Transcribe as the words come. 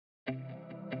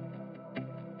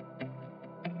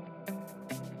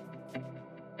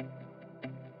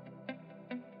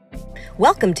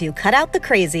Welcome to Cut Out the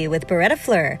Crazy with Beretta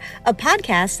Fleur, a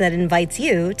podcast that invites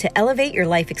you to elevate your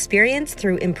life experience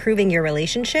through improving your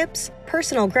relationships,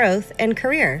 personal growth, and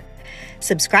career.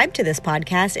 Subscribe to this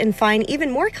podcast and find even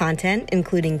more content,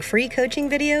 including free coaching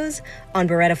videos, on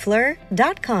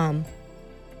BerettaFleur.com.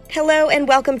 Hello and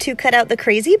welcome to Cut Out the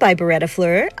Crazy by Beretta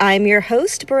Fleur. I'm your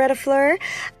host, Beretta Fleur.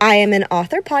 I am an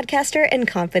author, podcaster, and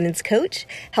confidence coach,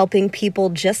 helping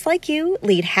people just like you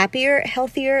lead happier,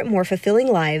 healthier, more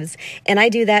fulfilling lives. And I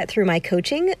do that through my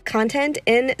coaching, content,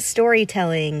 and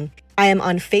storytelling. I am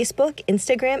on Facebook,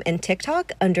 Instagram, and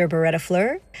TikTok under Beretta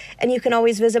Fleur. And you can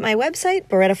always visit my website,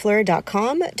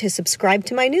 BerettaFleur.com, to subscribe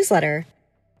to my newsletter.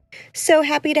 So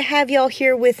happy to have y'all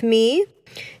here with me.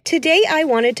 Today, I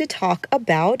wanted to talk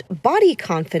about body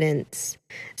confidence.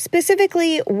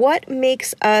 Specifically, what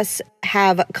makes us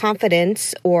have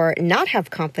confidence or not have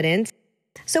confidence.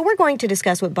 So we're going to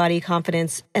discuss what body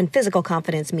confidence and physical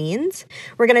confidence means.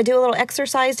 We're going to do a little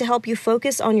exercise to help you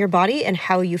focus on your body and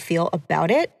how you feel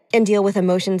about it and deal with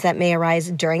emotions that may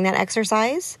arise during that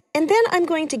exercise. And then I'm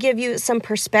going to give you some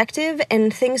perspective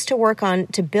and things to work on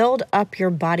to build up your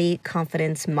body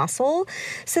confidence muscle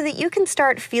so that you can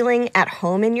start feeling at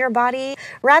home in your body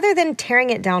rather than tearing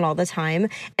it down all the time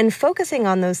and focusing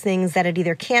on those things that it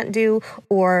either can't do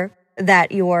or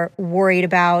that you're worried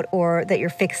about or that you're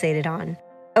fixated on.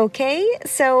 Okay,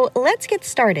 so let's get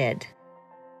started.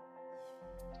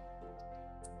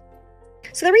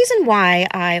 So the reason why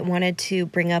I wanted to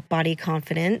bring up body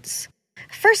confidence,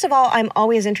 first of all, I'm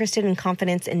always interested in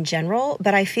confidence in general,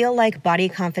 but I feel like body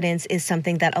confidence is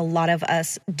something that a lot of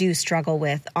us do struggle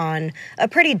with on a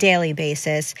pretty daily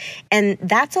basis. And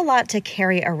that's a lot to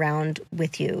carry around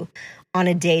with you on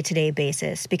a day-to-day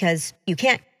basis because you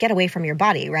can't get away from your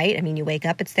body, right? I mean, you wake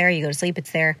up, it's there, you go to sleep,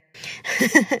 it's there.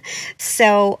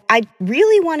 So I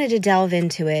really wanted to delve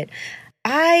into it.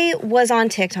 I was on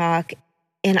TikTok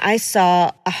and I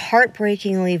saw a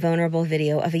heartbreakingly vulnerable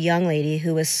video of a young lady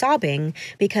who was sobbing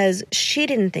because she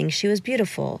didn't think she was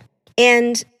beautiful.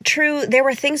 And true, there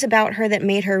were things about her that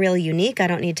made her really unique. I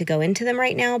don't need to go into them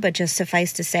right now, but just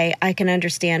suffice to say, I can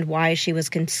understand why she was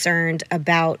concerned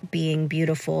about being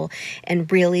beautiful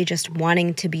and really just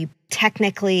wanting to be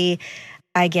technically,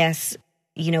 I guess,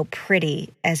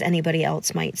 pretty as anybody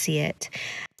else might see it.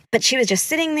 But she was just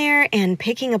sitting there and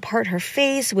picking apart her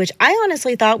face, which I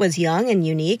honestly thought was young and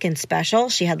unique and special.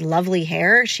 She had lovely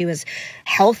hair. She was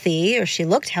healthy, or she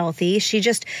looked healthy. She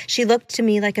looked to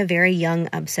me like a very young,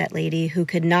 upset lady who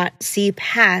could not see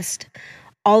past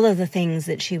all of the things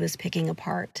that she was picking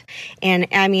apart. And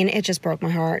I mean, it just broke my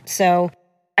heart. So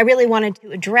I really wanted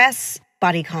to address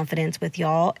body confidence with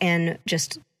y'all and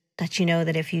just let you know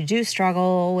that if you do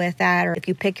struggle with that, or if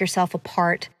you pick yourself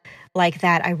apart like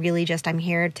that, I'm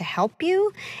here to help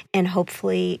you, and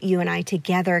hopefully you and I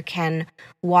together can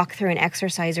walk through an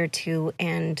exercise or two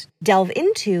and delve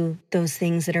into those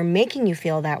things that are making you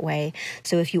feel that way.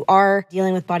 So if you are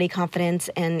dealing with body confidence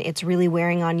and it's really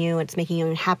wearing on you, it's making you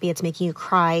unhappy, it's making you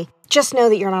cry, just know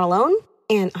that you're not alone,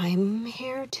 and I'm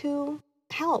here to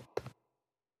help.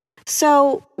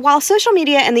 So while social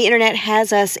media and the internet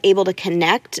has us able to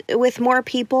connect with more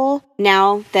people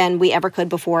now than we ever could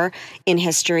before in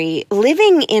history,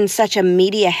 living in such a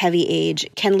media-heavy age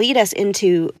can lead us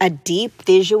into a deep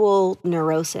visual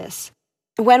neurosis.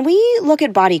 When we look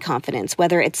at body confidence,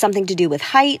 whether it's something to do with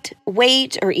height,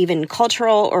 weight, or even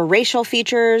cultural or racial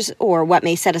features, or what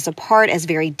may set us apart as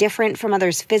very different from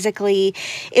others physically,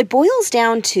 it boils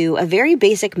down to a very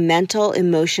basic mental,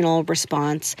 emotional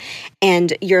response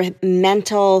and your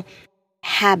mental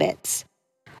habits,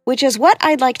 which is what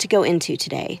I'd like to go into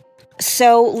today.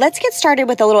 So let's get started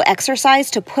with a little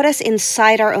exercise to put us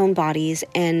inside our own bodies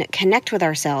and connect with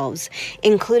ourselves,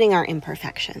 including our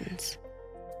imperfections.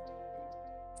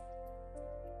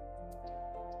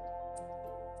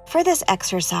 For this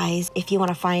exercise, if you want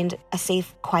to find a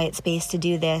safe, quiet space to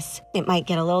do this, it might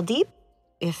get a little deep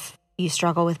if you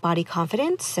struggle with body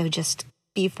confidence, so just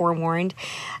be forewarned.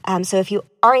 So if you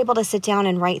are able to sit down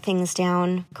and write things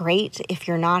down, great. If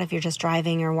you're not, if you're just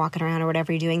driving or walking around or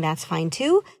whatever you're doing, that's fine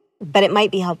too. But it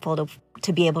might be helpful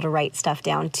to be able to write stuff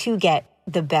down to get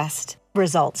the best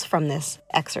results from this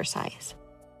exercise.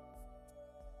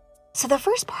 So the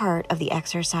first part of the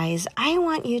exercise, I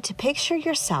want you to picture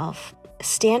yourself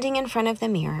standing in front of the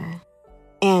mirror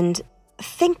and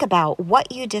think about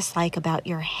what you dislike about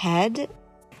your head,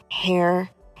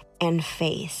 hair, and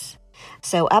face.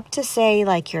 So up to say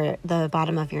like the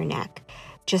bottom of your neck.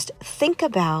 Just think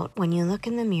about when you look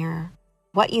in the mirror,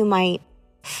 what you might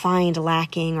find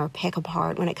lacking or pick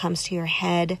apart when it comes to your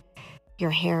head, your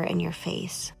hair, and your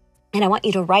face. And I want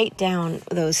you to write down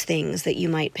those things that you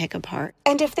might pick apart.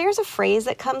 And if there's a phrase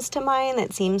that comes to mind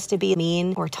that seems to be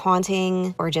mean or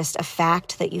taunting or just a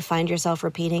fact that you find yourself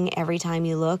repeating every time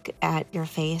you look at your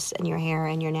face and your hair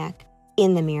and your neck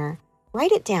in the mirror,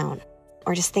 write it down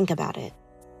or just think about it.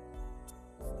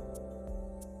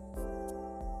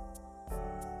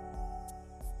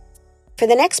 For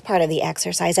the next part of the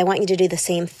exercise, I want you to do the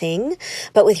same thing,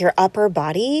 but with your upper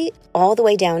body all the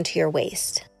way down to your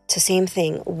waist. So same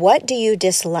thing. What do you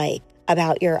dislike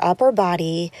about your upper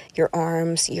body, your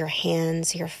arms, your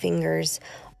hands, your fingers,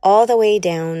 all the way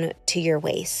down to your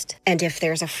waist? And if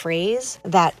there's a phrase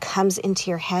that comes into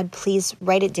your head, please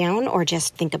write it down or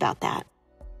just think about that.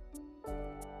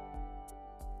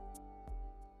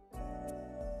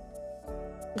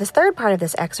 The third part of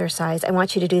this exercise, I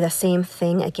want you to do the same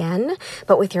thing again,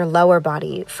 but with your lower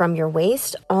body from your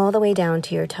waist all the way down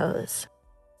to your toes.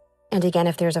 And again,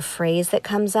 if there's a phrase that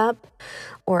comes up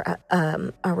or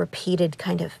a repeated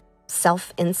kind of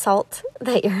self-insult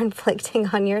that you're inflicting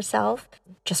on yourself,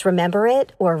 just remember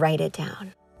it or write it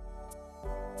down.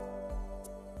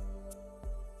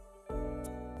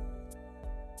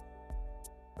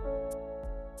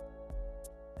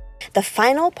 The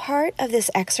final part of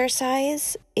this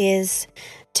exercise is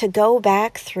to go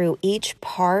back through each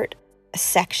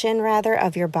section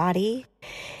of your body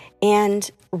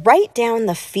and write down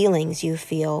the feelings you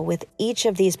feel with each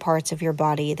of these parts of your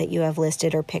body that you have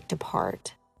listed or picked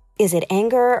apart. Is it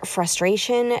anger,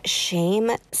 frustration,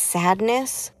 shame,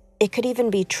 sadness? It could even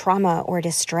be trauma or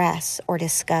distress or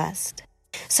disgust.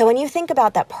 So when you think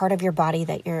about that part of your body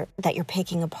that you're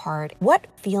picking apart, what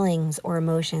feelings or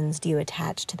emotions do you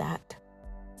attach to that?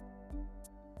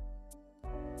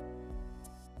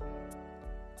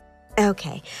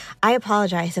 Okay, I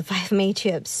apologize if I've made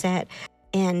you upset.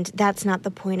 And that's not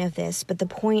the point of this, but the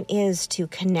point is to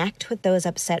connect with those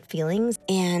upset feelings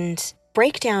and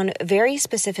break down very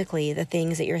specifically the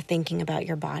things that you're thinking about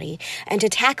your body and to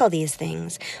tackle these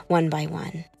things one by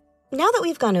one. Now that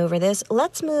we've gone over this,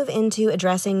 let's move into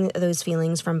addressing those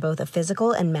feelings from both a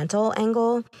physical and mental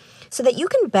angle so that you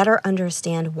can better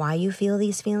understand why you feel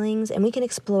these feelings and we can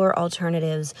explore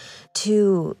alternatives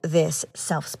to this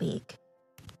self-speak.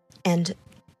 And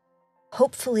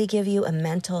hopefully give you a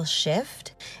mental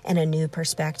shift and a new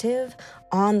perspective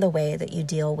on the way that you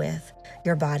deal with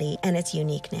your body and its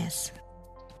uniqueness.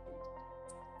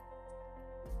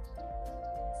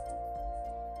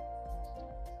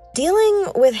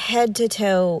 Dealing with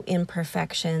head-to-toe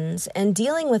imperfections and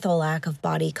dealing with a lack of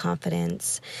body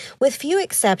confidence, with few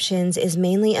exceptions, is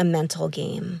mainly a mental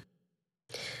game.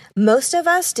 Most of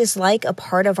us dislike a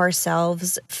part of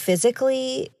ourselves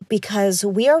physically because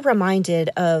we are reminded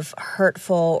of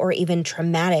hurtful or even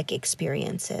traumatic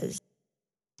experiences.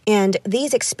 And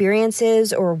these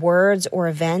experiences or words or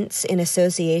events in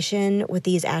association with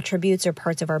these attributes or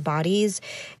parts of our bodies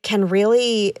can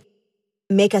really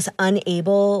make us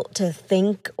unable to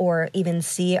think or even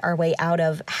see our way out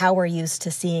of how we're used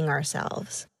to seeing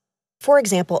ourselves. For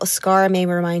example, a scar may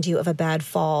remind you of a bad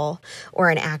fall or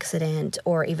an accident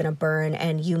or even a burn,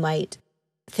 and you might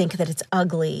think that it's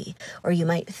ugly, or you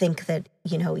might think that,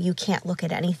 you can't look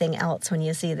at anything else when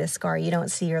you see this scar. You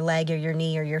don't see your leg or your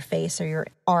knee or your face or your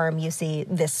arm, you see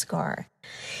this scar.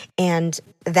 And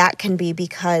that can be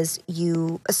because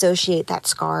you associate that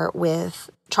scar with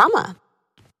trauma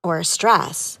or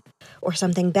stress or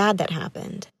something bad that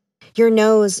happened. Your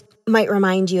nose might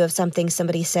remind you of something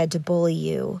somebody said to bully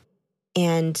you.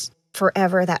 And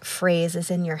forever that phrase is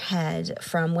in your head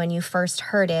from when you first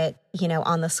heard it,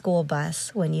 on the school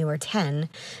bus when you were 10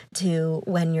 to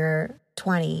when you're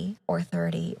 20 or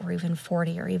 30 or even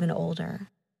 40 or even older.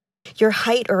 Your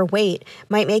height or weight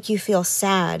might make you feel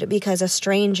sad because a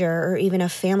stranger or even a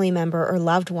family member or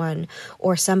loved one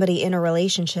or somebody in a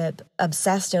relationship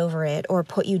obsessed over it or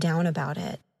put you down about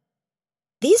it.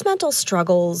 These mental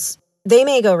struggles, they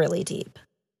may go really deep.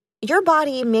 Your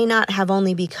body may not have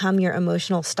only become your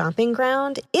emotional stomping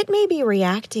ground, it may be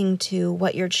reacting to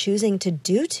what you're choosing to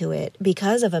do to it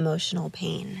because of emotional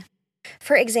pain.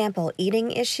 For example, eating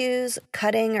issues,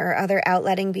 cutting, or other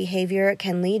outletting behavior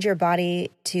can lead your body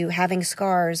to having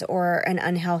scars or an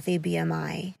unhealthy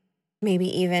BMI, maybe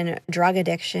even drug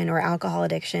addiction or alcohol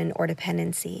addiction or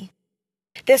dependency.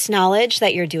 This knowledge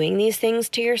that you're doing these things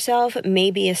to yourself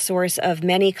may be a source of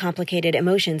many complicated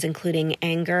emotions, including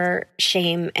anger,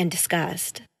 shame, and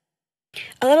disgust.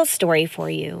 A little story for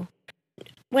you.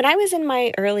 When I was in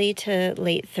my early to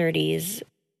late 30s,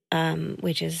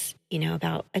 which is,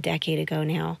 about a decade ago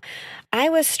now, I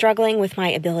was struggling with my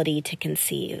ability to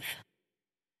conceive.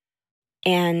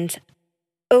 And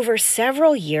Over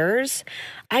several years,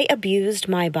 I abused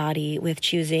my body with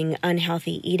choosing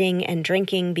unhealthy eating and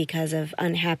drinking because of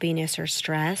unhappiness or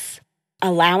stress.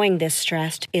 Allowing this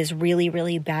stress is really,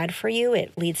 really bad for you.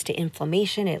 It leads to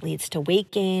inflammation. It leads to weight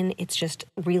gain. It's just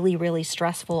really, really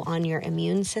stressful on your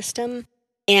immune system.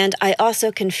 And I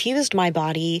also confused my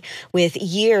body with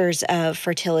years of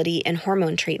fertility and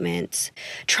hormone treatments,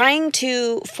 trying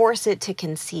to force it to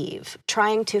conceive,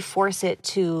 trying to force it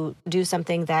to do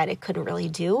something that it couldn't really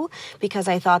do, because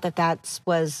I thought that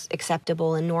was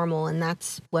acceptable and normal, and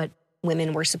that's what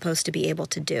women were supposed to be able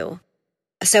to do.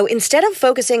 So instead of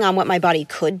focusing on what my body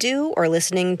could do or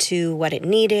listening to what it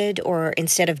needed, or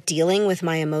instead of dealing with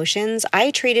my emotions,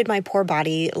 I treated my poor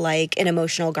body like an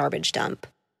emotional garbage dump.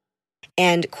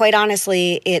 And quite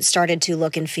honestly, it started to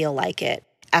look and feel like it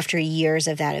after years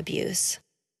of that abuse.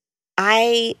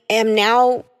 I am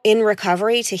now in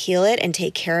recovery to heal it and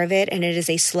take care of it, and it is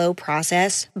a slow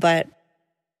process, but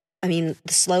the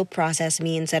slow process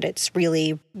means that it's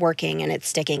really working and it's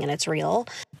sticking and it's real.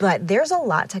 But there's a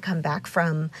lot to come back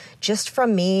from, just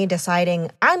from me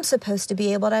deciding I'm supposed to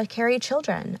be able to carry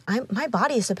children. My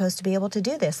body is supposed to be able to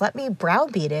do this. Let me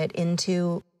browbeat it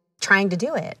into trying to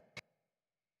do it.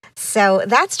 So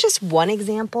that's just one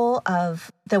example of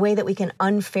the way that we can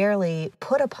unfairly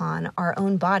put upon our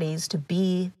own bodies to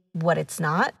be what it's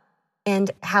not,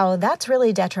 and how that's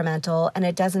really detrimental, and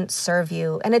it doesn't serve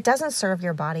you, and it doesn't serve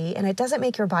your body, and it doesn't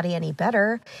make your body any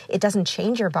better. It doesn't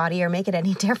change your body or make it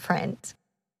any different,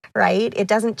 right? It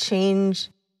doesn't change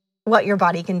what your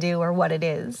body can do or what it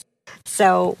is.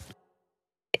 So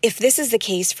if this is the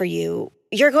case for you,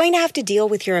 you're going to have to deal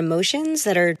with your emotions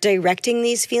that are directing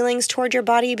these feelings toward your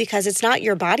body, because it's not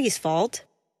your body's fault.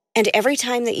 And every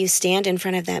time that you stand in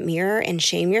front of that mirror and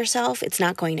shame yourself, it's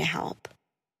not going to help.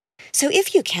 So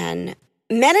if you can,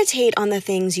 meditate on the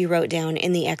things you wrote down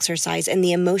in the exercise and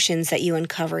the emotions that you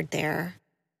uncovered there.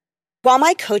 While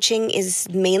my coaching is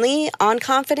mainly on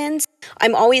confidence,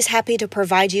 I'm always happy to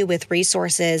provide you with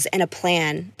resources and a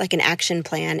plan, like an action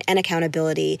plan and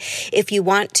accountability, if you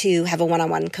want to have a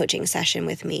one-on-one coaching session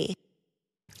with me.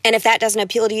 And if that doesn't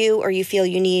appeal to you, or you feel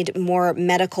you need more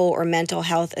medical or mental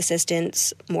health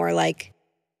assistance, more like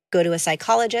go to a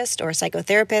psychologist or a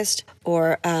psychotherapist,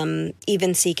 or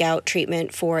even seek out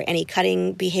treatment for any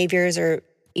cutting behaviors or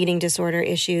eating disorder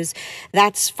issues,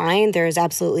 that's fine. There is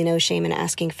absolutely no shame in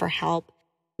asking for help.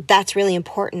 That's really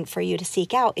important for you to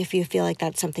seek out if you feel like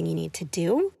that's something you need to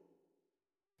do.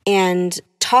 And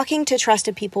talking to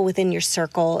trusted people within your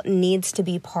circle needs to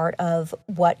be part of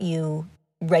what you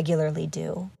regularly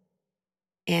do.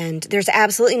 And there's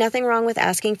absolutely nothing wrong with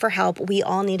asking for help. We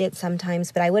all need it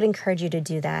sometimes, but I would encourage you to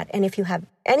do that. And if you have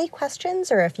any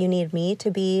questions, or if you need me to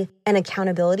be an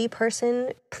accountability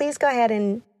person, please go ahead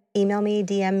and email me,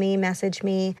 DM me, message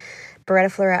me,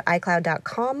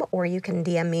 berettafleur@icloud.com, or you can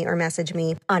DM me or message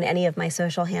me on any of my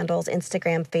social handles,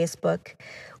 Instagram, Facebook,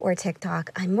 or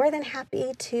TikTok. I'm more than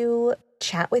happy to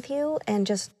chat with you and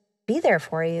just be there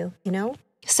for you,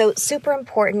 So super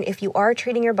important, if you are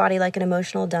treating your body like an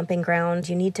emotional dumping ground,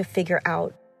 you need to figure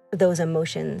out those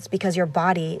emotions, because your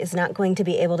body is not going to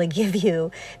be able to give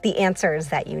you the answers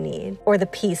that you need or the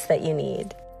peace that you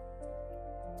need.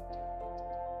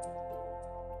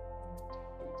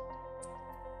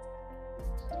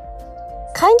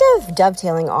 Kind of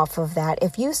dovetailing off of that,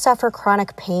 if you suffer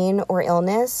chronic pain or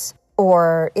illness,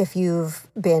 or if you've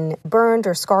been burned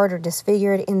or scarred or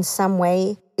disfigured in some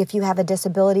way, if you have a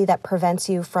disability that prevents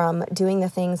you from doing the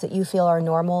things that you feel are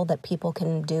normal that people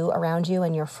can do around you,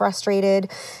 and you're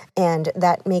frustrated and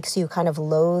that makes you kind of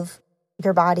loathe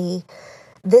your body,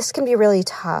 this can be really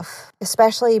tough,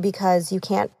 especially because you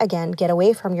can't, again, get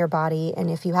away from your body. And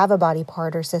if you have a body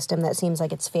part or system that seems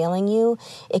like it's failing you,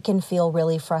 it can feel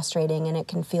really frustrating, and you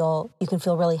can feel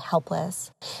really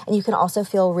helpless. And you can also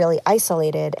feel really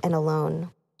isolated and alone.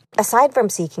 Aside from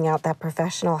seeking out that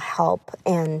professional help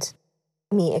and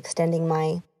me extending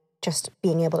my just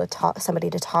being able to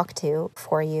somebody to talk to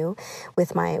for you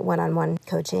with my one-on-one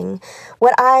coaching,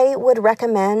 what I would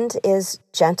recommend is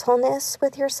gentleness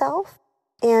with yourself.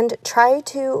 And try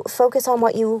to focus on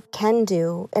what you can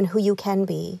do and who you can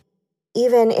be,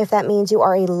 even if that means you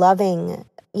are a loving,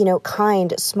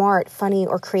 kind, smart, funny,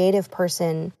 or creative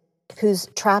person who's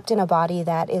trapped in a body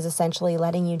that is essentially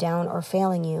letting you down or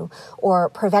failing you or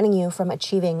preventing you from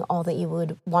achieving all that you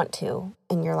would want to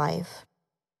in your life.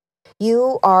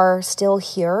 You are still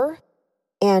here,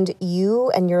 and you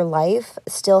and your life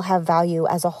still have value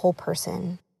as a whole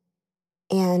person.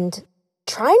 And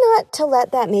try not to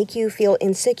let that make you feel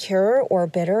insecure or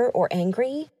bitter or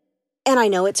angry. And I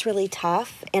know it's really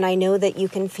tough, and I know that you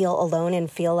can feel alone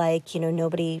and feel like,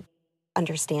 nobody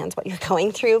understands what you're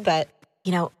going through, but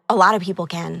a lot of people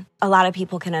can. A lot of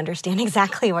people can understand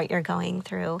exactly what you're going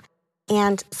through.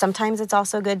 And sometimes it's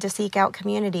also good to seek out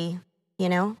community,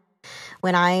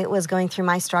 When I was going through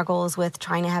my struggles with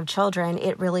trying to have children,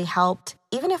 it really helped.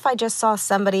 Even if I just saw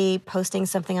somebody posting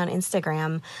something on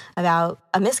Instagram about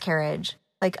a miscarriage,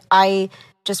 I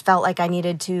just felt like I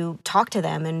needed to talk to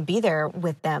them and be there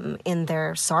with them in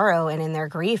their sorrow and in their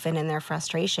grief and in their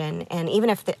frustration. And even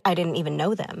if I didn't even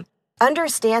know them,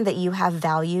 understand that you have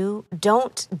value.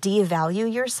 Don't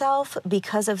devalue yourself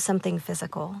because of something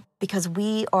physical, because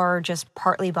we are just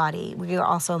partly body. We are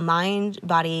also mind,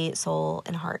 body, soul,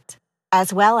 and heart,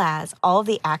 as well as all of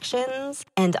the actions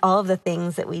and all of the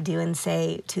things that we do and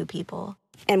say to people.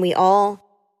 And we all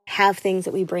have things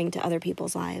that we bring to other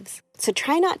people's lives. So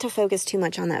try not to focus too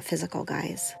much on that physical,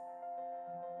 guys.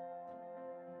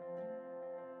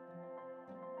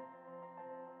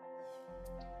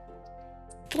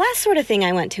 The last sort of thing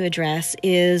I want to address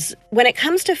is when it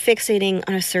comes to fixating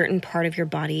on a certain part of your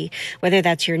body, whether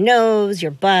that's your nose,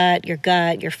 your butt, your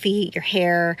gut, your feet, your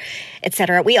hair,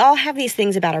 etc. We all have these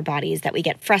things about our bodies that we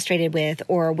get frustrated with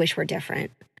or wish were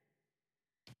different.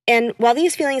 And while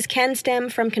these feelings can stem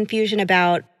from confusion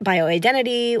about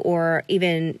bioidentity or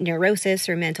even neurosis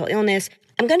or mental illness,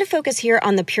 I'm going to focus here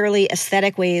on the purely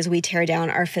aesthetic ways we tear down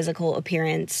our physical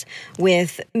appearance,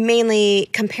 with mainly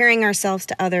comparing ourselves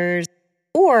to others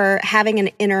or having an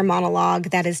inner monologue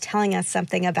that is telling us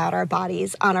something about our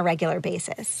bodies on a regular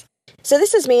basis. So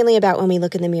this is mainly about when we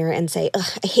look in the mirror and say,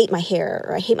 ugh, I hate my hair,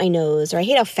 or I hate my nose, or I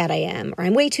hate how fat I am, or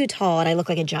I'm way too tall and I look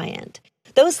like a giant.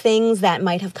 Those things that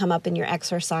might have come up in your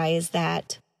exercise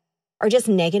that are just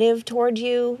negative toward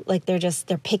you, like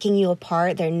they're picking you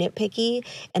apart, they're nitpicky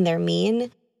and they're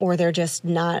mean, or they're just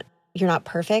you're not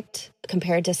perfect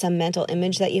compared to some mental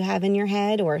image that you have in your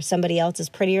head, or somebody else is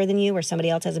prettier than you, or somebody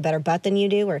else has a better butt than you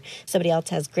do, or somebody else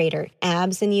has greater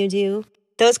abs than you do.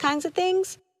 Those kinds of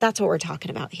things, that's what we're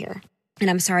talking about here. And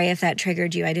I'm sorry if that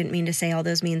triggered you. I didn't mean to say all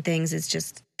those mean things. It's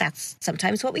just, that's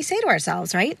sometimes what we say to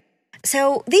ourselves, right?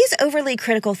 So these overly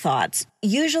critical thoughts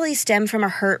usually stem from a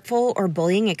hurtful or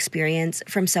bullying experience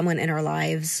from someone in our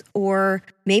lives, or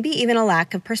maybe even a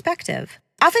lack of perspective.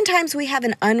 Oftentimes we have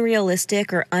an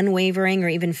unrealistic or unwavering or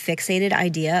even fixated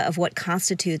idea of what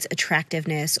constitutes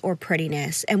attractiveness or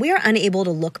prettiness, and we are unable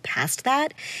to look past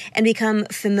that and become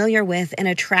familiar with and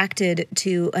attracted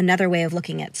to another way of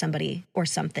looking at somebody or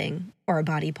something or a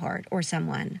body part or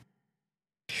someone.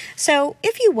 So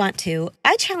if you want to,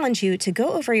 I challenge you to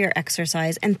go over your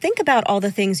exercise and think about all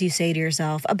the things you say to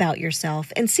yourself about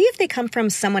yourself and see if they come from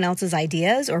someone else's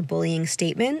ideas or bullying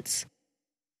statements.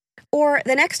 Or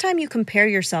the next time you compare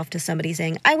yourself to somebody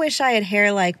saying, I wish I had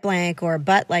hair like blank or a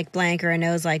butt like blank or a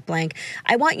nose like blank,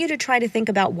 I want you to try to think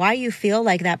about why you feel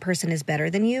like that person is better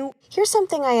than you. Here's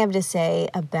something I have to say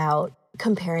about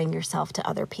comparing yourself to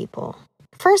other people.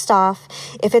 First off,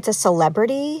 if it's a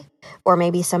celebrity or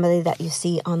maybe somebody that you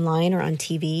see online or on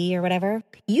TV or whatever,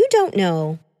 you don't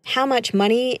know how much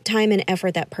money, time, and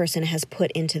effort that person has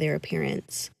put into their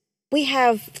appearance. We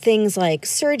have things like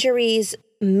surgeries,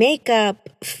 makeup,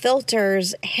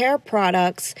 filters, hair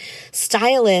products,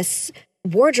 stylists,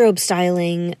 wardrobe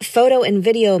styling, photo and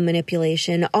video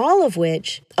manipulation, all of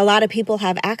which a lot of people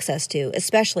have access to,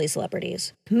 especially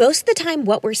celebrities. Most of the time,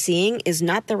 what we're seeing is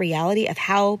not the reality of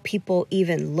how people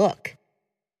even look.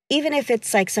 Even if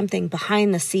it's like something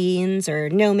behind the scenes or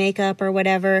no makeup or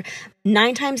whatever,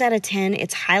 9 times out of 10,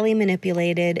 it's highly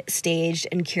manipulated, staged,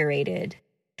 and curated.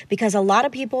 Because a lot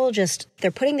of people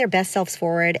they're putting their best selves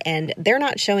forward and they're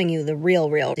not showing you the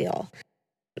real deal.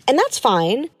 And that's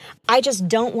fine. I just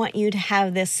don't want you to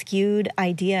have this skewed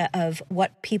idea of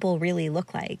what people really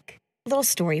look like. A little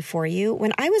story for you.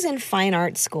 When I was in fine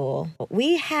art school,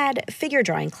 we had figure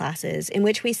drawing classes in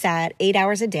which we sat 8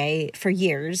 hours a day for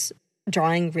years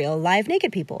drawing real live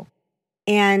naked people.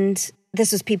 And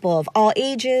this was people of all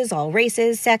ages, all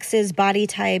races, sexes, body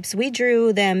types. We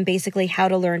drew them basically how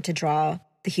to learn to draw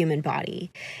the human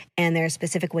body. And there are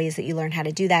specific ways that you learn how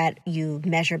to do that. You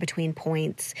measure between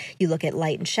points. You look at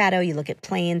light and shadow. You look at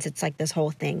planes. It's like this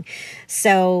whole thing.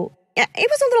 So it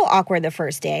was a little awkward the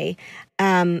first day.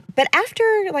 But after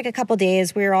like a couple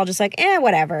days, we were all just like,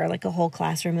 whatever. Like a whole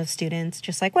classroom of students,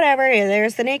 just like, whatever.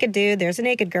 There's the naked dude. There's a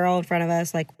naked girl in front of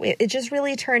us. Like it just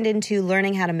really turned into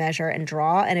learning how to measure and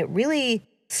draw. And it really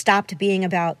stopped being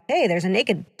about, hey, there's a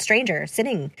naked stranger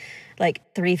sitting like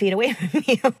 3 feet away from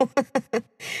you.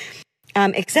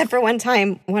 Except for one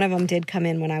time, one of them did come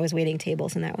in when I was waiting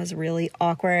tables, and that was really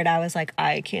awkward. I was like,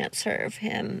 I can't serve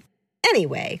him.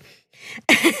 Anyway,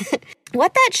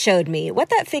 what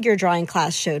that figure drawing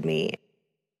class showed me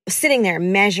sitting there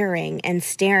measuring and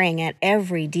staring at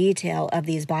every detail of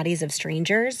these bodies of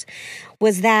strangers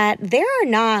was that there are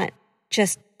not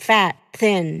just fat,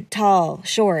 thin, tall,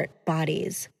 short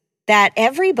bodies. That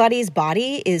everybody's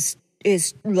body is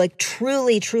like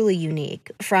truly, truly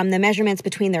unique, from the measurements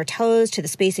between their toes to the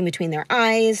spacing between their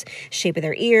eyes, shape of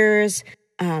their ears,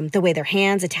 the way their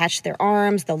hands attach to their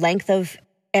arms, the length of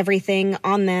everything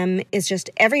on them is just,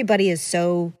 everybody is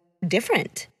so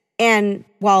different. And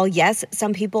while, yes,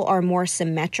 some people are more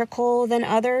symmetrical than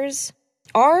others,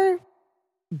 our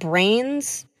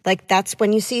brains, like that's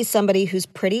when you see somebody who's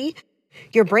pretty,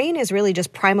 your brain is really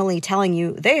just primally telling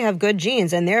you they have good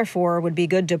genes and therefore would be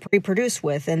good to reproduce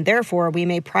with, and therefore we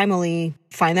may primally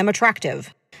find them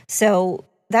attractive. So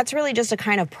that's really just a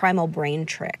kind of primal brain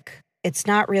trick. It's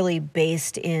not really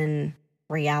based in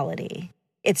reality.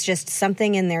 It's just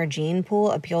something in their gene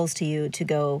pool appeals to you to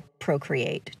go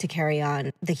procreate, to carry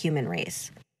on the human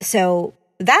race. So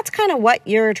that's kind of what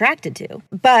you're attracted to.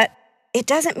 But it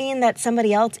doesn't mean that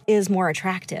somebody else is more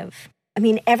attractive. I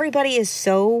mean, everybody is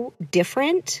so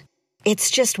different.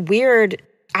 It's just weird.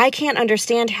 I can't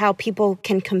understand how people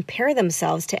can compare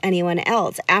themselves to anyone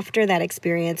else after that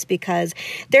experience, because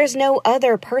there's no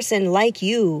other person like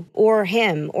you or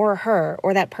him or her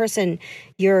or that person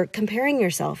you're comparing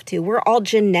yourself to. We're all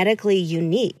genetically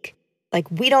unique.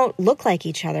 Like, we don't look like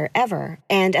each other ever.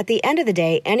 And at the end of the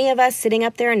day, any of us sitting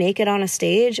up there naked on a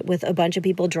stage with a bunch of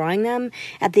people drawing them,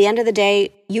 at the end of the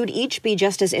day, you'd each be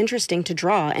just as interesting to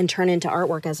draw and turn into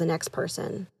artwork as the next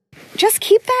person. Just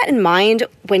keep that in mind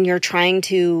when you're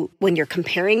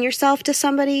comparing yourself to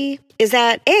somebody, is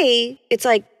that A, it's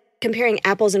like comparing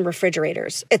apples and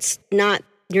refrigerators.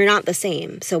 You're not the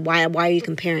same. So why are you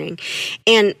comparing?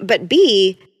 But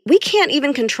B, we can't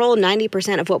even control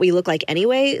 90% of what we look like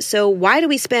anyway. So why do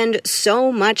we spend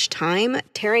so much time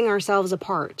tearing ourselves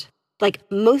apart? Like,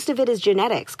 most of it is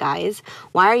genetics, guys.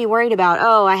 Why are you worried about,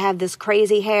 oh, I have this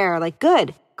crazy hair? Like,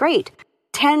 good, great.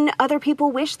 10 other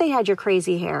people wish they had your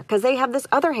crazy hair because they have this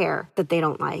other hair that they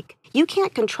don't like. You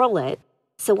can't control it,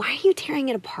 so why are you tearing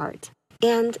it apart?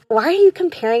 And why are you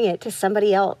comparing it to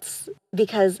somebody else?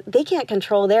 Because they can't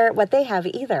control what they have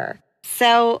either.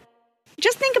 So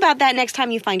just think about that next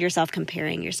time you find yourself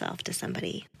comparing yourself to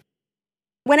somebody.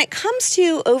 When it comes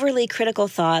to overly critical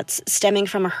thoughts stemming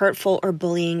from a hurtful or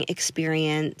bullying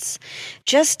experience,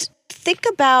 just think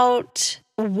about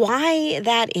why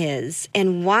that is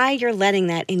and why you're letting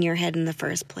that in your head in the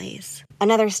first place.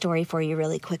 Another story for you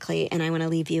really quickly, and I want to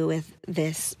leave you with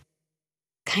this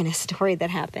kind of story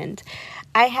that happened.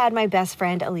 I had my best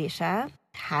friend, Alicia.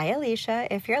 Hi, Alicia,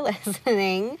 if you're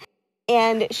listening.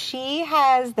 And she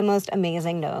has the most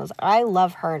amazing nose. I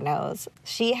love her nose.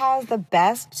 She has the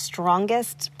best,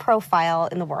 strongest profile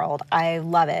in the world. I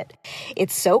love it.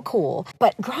 It's so cool.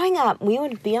 But growing up, we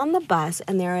would be on the bus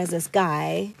and there was this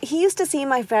guy. He used to see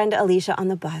my friend Alicia on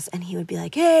the bus and he would be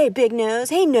like, hey, big nose.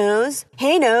 Hey, nose.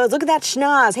 Hey, nose. Look at that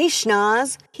schnoz. Hey,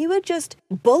 schnoz. He would just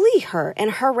bully her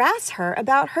and harass her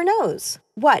about her nose.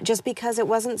 What, just because it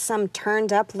wasn't some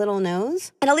turned up little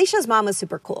nose? And Alicia's mom was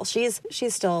super cool. She's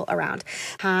still around.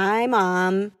 Hi,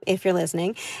 Mom, if you're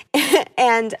listening.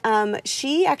 And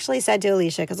she actually said to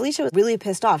Alicia, because Alicia was really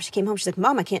pissed off. She came home, she's like,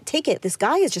 Mom, I can't take it. This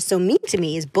guy is just so mean to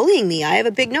me. He's bullying me. I have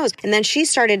a big nose. And then she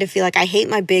started to feel like, I hate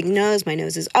my big nose. My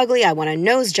nose is ugly. I want a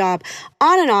nose job.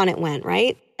 On and on it went,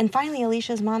 right? And finally,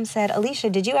 Alicia's mom said, Alicia,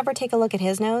 did you ever take a look at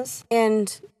his nose?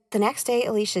 And the next day,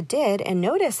 Alicia did and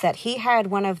noticed that he had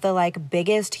one of the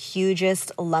biggest,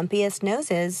 hugest, lumpiest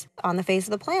noses on the face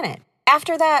of the planet.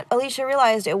 After that, Alicia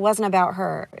realized it wasn't about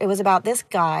her. It was about this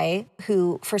guy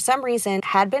who, for some reason,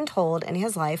 had been told in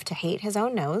his life to hate his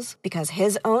own nose because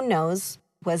his own nose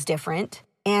was different.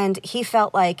 And he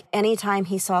felt like anytime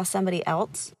he saw somebody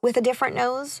else with a different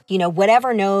nose,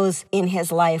 whatever nose in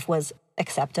his life was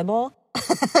acceptable,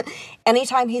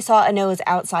 anytime he saw a nose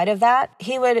outside of that,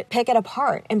 he would pick it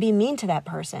apart and be mean to that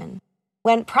person.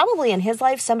 When probably in his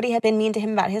life, somebody had been mean to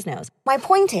him about his nose. My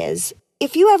point is,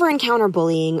 if you ever encounter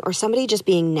bullying or somebody just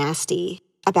being nasty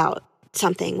about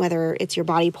something, whether it's your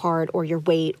body part or your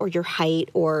weight or your height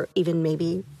or even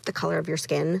maybe the color of your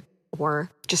skin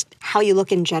or just how you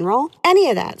look in general, any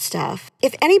of that stuff.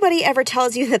 If anybody ever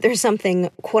tells you that there's something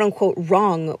quote unquote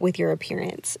wrong with your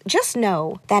appearance, just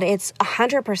know that it's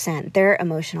 100% their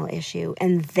emotional issue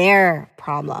and their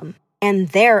problem and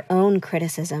their own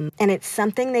criticism. And it's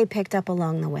something they picked up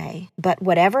along the way. But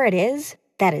whatever it is,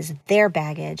 that is their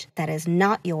baggage. That is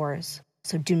not yours.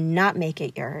 So do not make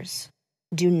it yours.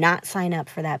 Do not sign up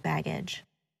for that baggage.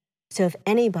 So if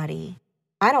anybody,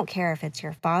 I don't care if it's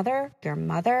your father, your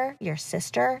mother, your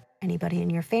sister, anybody in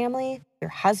your family, your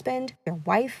husband, your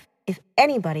wife, If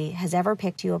anybody has ever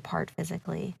picked you apart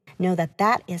physically, know that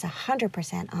that is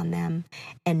 100% on them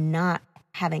and not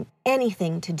having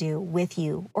anything to do with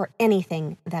you or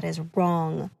anything that is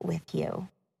wrong with you.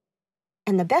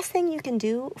 And the best thing you can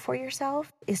do for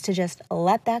yourself is to just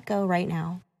let that go right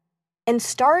now and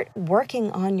start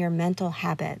working on your mental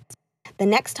habits. The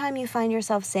next time you find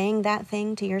yourself saying that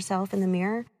thing to yourself in the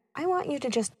mirror, I want you to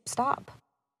just stop.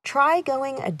 Try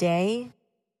going a day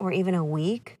or even a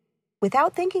week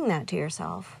without thinking that to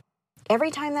yourself.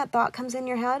 Every time that thought comes in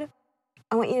your head,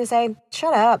 I want you to say,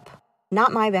 shut up,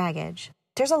 not my baggage.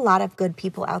 There's a lot of good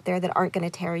people out there that aren't going to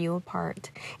tear you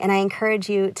apart. And I encourage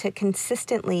you to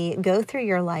consistently go through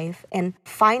your life and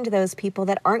find those people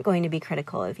that aren't going to be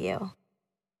critical of you.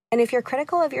 And if you're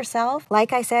critical of yourself,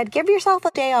 like I said, give yourself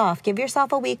a day off, give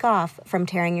yourself a week off from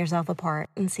tearing yourself apart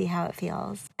and see how it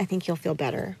feels. I think you'll feel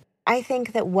better. I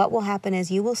think that what will happen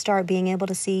is you will start being able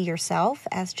to see yourself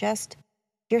as just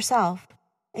yourself,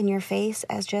 and your face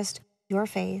as just your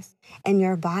face, and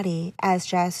your body as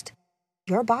just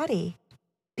your body,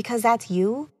 because that's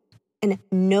you, and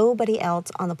nobody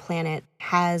else on the planet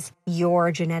has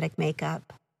your genetic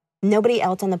makeup. Nobody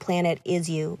else on the planet is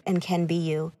you and can be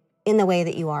you in the way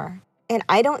that you are. And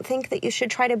I don't think that you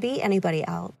should try to be anybody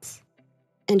else.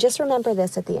 And just remember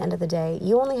this at the end of the day,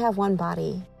 you only have one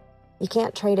body. You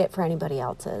can't trade it for anybody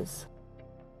else's.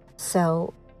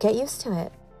 So get used to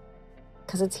it,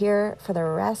 because it's here for the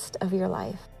rest of your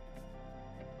life.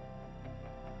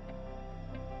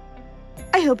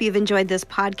 I hope you've enjoyed this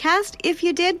podcast. If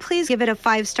you did, please give it a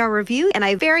 5-star review, and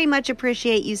I very much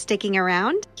appreciate you sticking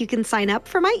around. You can sign up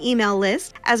for my email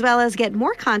list, as well as get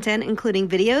more content, including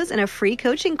videos and a free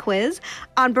coaching quiz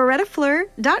on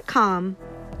BerettaFleur.com.